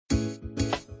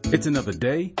It's another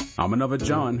day. I'm another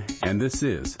John, and this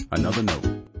is Another Note.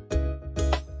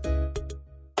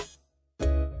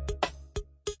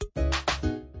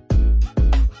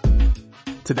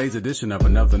 Today's edition of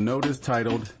Another Note is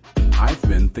titled, I've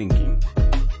Been Thinking.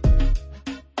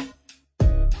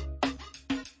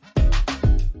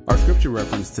 Our scripture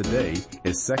reference today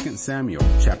is 2 Samuel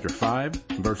chapter 5,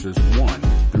 verses 1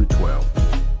 through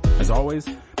 12. As always,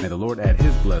 may the Lord add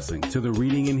his blessing to the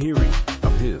reading and hearing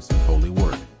of his holy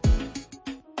word.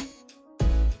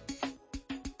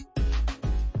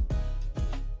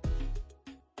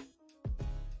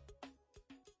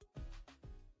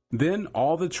 Then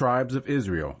all the tribes of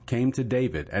Israel came to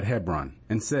David at Hebron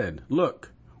and said,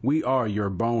 Look, we are your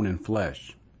bone and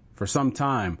flesh. For some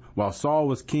time, while Saul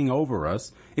was king over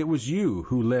us, it was you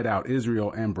who led out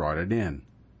Israel and brought it in.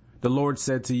 The Lord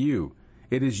said to you,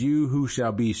 It is you who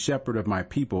shall be shepherd of my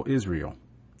people Israel,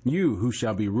 you who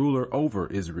shall be ruler over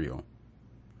Israel.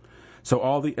 So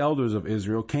all the elders of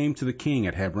Israel came to the king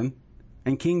at Hebron,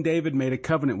 and King David made a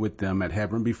covenant with them at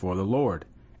Hebron before the Lord,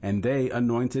 and they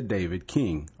anointed David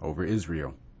king over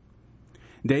Israel.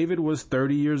 David was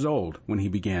 30 years old when he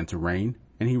began to reign,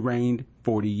 and he reigned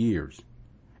 40 years.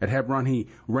 At Hebron he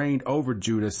reigned over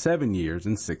Judah 7 years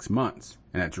and 6 months,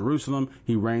 and at Jerusalem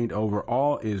he reigned over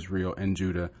all Israel and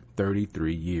Judah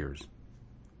 33 years.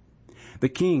 The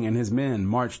king and his men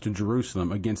marched to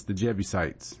Jerusalem against the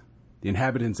Jebusites, the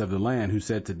inhabitants of the land, who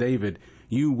said to David,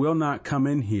 You will not come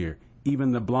in here,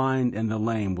 even the blind and the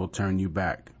lame will turn you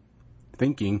back.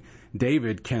 Thinking,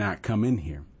 David cannot come in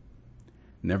here.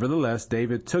 Nevertheless,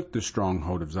 David took the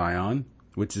stronghold of Zion,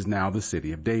 which is now the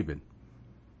city of David.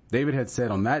 David had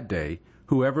said on that day,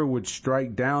 Whoever would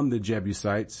strike down the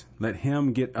Jebusites, let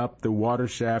him get up the water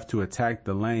shaft to attack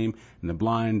the lame and the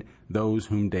blind, those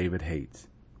whom David hates.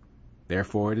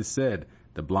 Therefore it is said,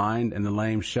 The blind and the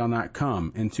lame shall not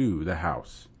come into the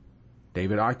house.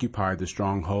 David occupied the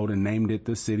stronghold and named it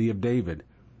the city of David.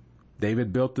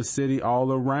 David built the city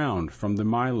all around from the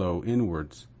Milo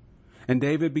inwards. And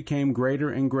David became greater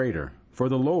and greater, for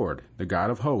the Lord, the God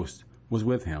of hosts, was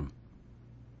with him.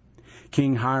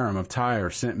 King Hiram of Tyre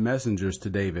sent messengers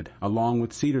to David, along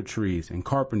with cedar trees and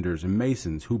carpenters and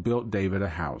masons who built David a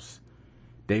house.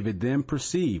 David then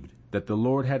perceived that the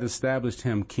Lord had established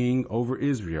him king over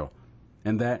Israel,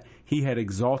 and that he had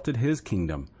exalted his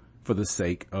kingdom for the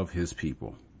sake of his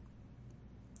people.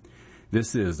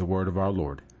 This is the word of our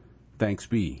Lord. Thanks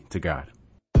be to God.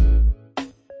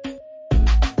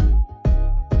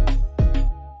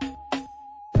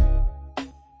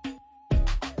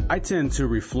 I tend to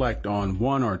reflect on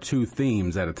one or two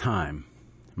themes at a time.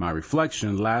 My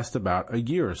reflection lasts about a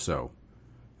year or so.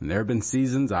 And there have been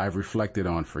seasons I've reflected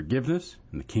on forgiveness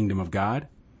and the kingdom of God.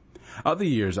 Other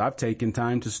years I've taken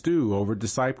time to stew over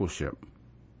discipleship.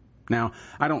 Now,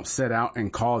 I don't set out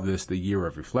and call this the year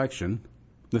of reflection.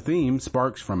 The theme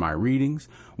sparks from my readings,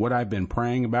 what I've been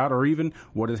praying about, or even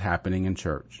what is happening in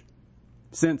church.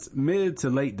 Since mid to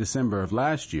late December of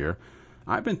last year,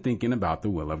 I've been thinking about the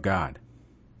will of God.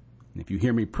 If you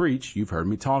hear me preach, you've heard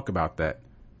me talk about that.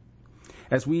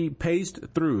 As we paced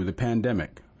through the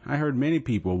pandemic, I heard many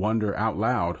people wonder out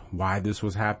loud why this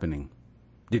was happening.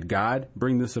 Did God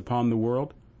bring this upon the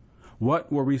world? What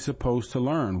were we supposed to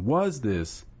learn? Was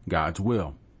this God's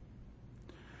will?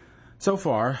 So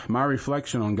far, my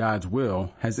reflection on God's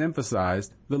will has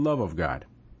emphasized the love of God.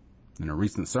 In a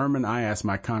recent sermon, I asked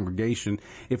my congregation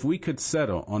if we could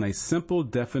settle on a simple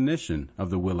definition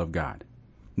of the will of God,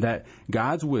 that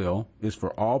God's will is for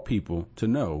all people to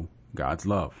know God's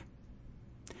love.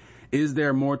 Is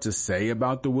there more to say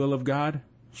about the will of God?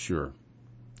 Sure.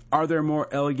 Are there more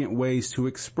elegant ways to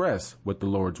express what the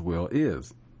Lord's will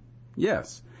is?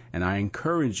 Yes. And I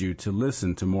encourage you to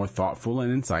listen to more thoughtful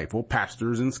and insightful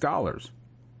pastors and scholars.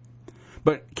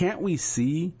 But can't we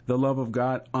see the love of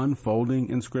God unfolding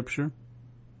in Scripture?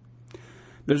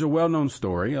 There's a well-known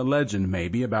story, a legend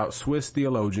maybe, about Swiss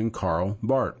theologian Karl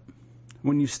Barth.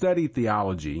 When you study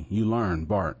theology, you learn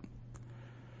Barth.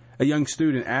 A young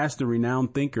student asked a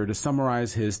renowned thinker to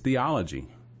summarize his theology.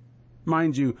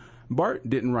 Mind you, Barth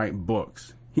didn't write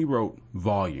books. He wrote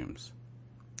volumes.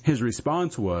 His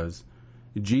response was,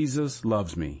 Jesus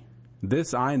loves me.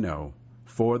 This I know,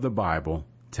 for the Bible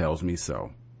tells me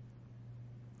so.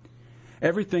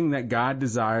 Everything that God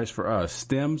desires for us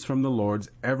stems from the Lord's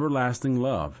everlasting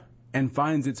love and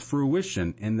finds its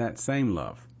fruition in that same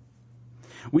love.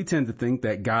 We tend to think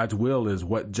that God's will is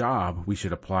what job we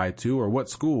should apply to or what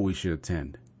school we should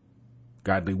attend.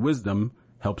 Godly wisdom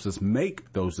helps us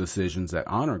make those decisions that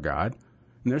honor God,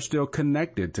 and they're still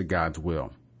connected to God's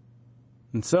will.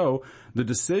 And so, the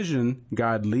decision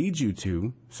God leads you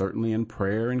to, certainly in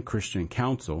prayer and Christian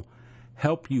counsel,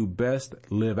 help you best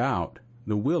live out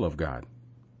the will of God.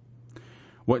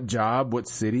 What job, what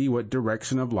city, what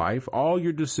direction of life, all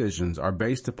your decisions are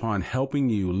based upon helping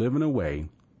you live in a way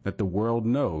that the world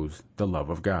knows the love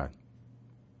of God.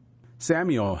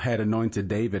 Samuel had anointed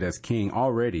David as king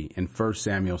already in 1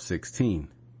 Samuel 16.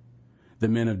 The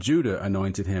men of Judah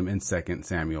anointed him in 2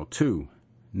 Samuel 2.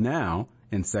 Now,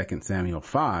 in 2 Samuel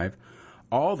 5,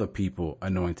 all the people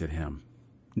anointed him.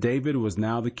 David was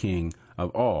now the king of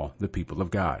all the people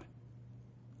of God.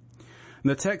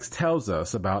 The text tells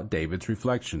us about David's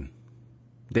reflection.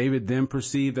 David then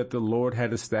perceived that the Lord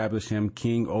had established him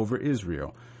king over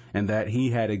Israel, and that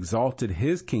he had exalted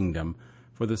his kingdom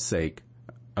for the sake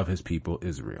of his people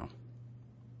Israel.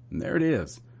 And there it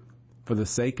is. For the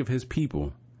sake of his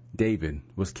people, David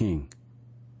was king.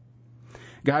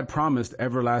 God promised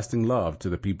everlasting love to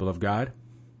the people of God,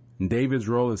 and David's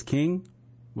role as king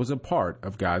was a part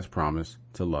of God's promise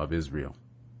to love Israel.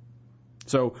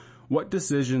 So, what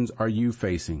decisions are you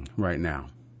facing right now?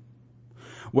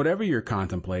 Whatever you're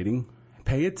contemplating,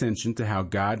 pay attention to how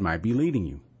God might be leading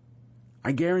you.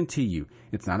 I guarantee you,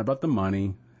 it's not about the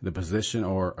money, the position,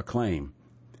 or acclaim.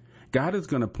 God is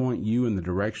going to point you in the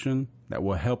direction that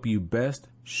will help you best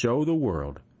show the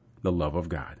world the love of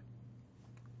God.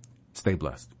 Stay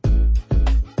blessed.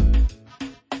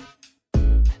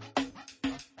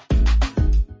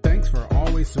 Thanks for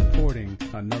always supporting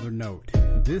Another Note.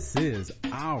 This is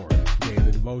our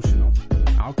daily devotional.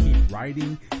 I'll keep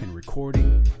writing and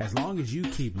recording as long as you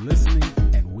keep listening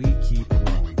and we keep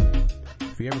growing.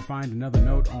 If you ever find Another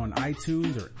Note on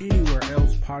iTunes or anywhere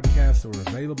else podcasts are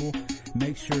available,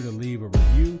 make sure to leave a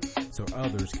review so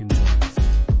others can join us.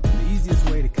 The easiest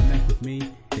way to connect with me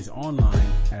is online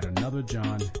at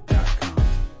anotherjohn.com.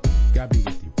 God be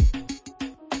with you.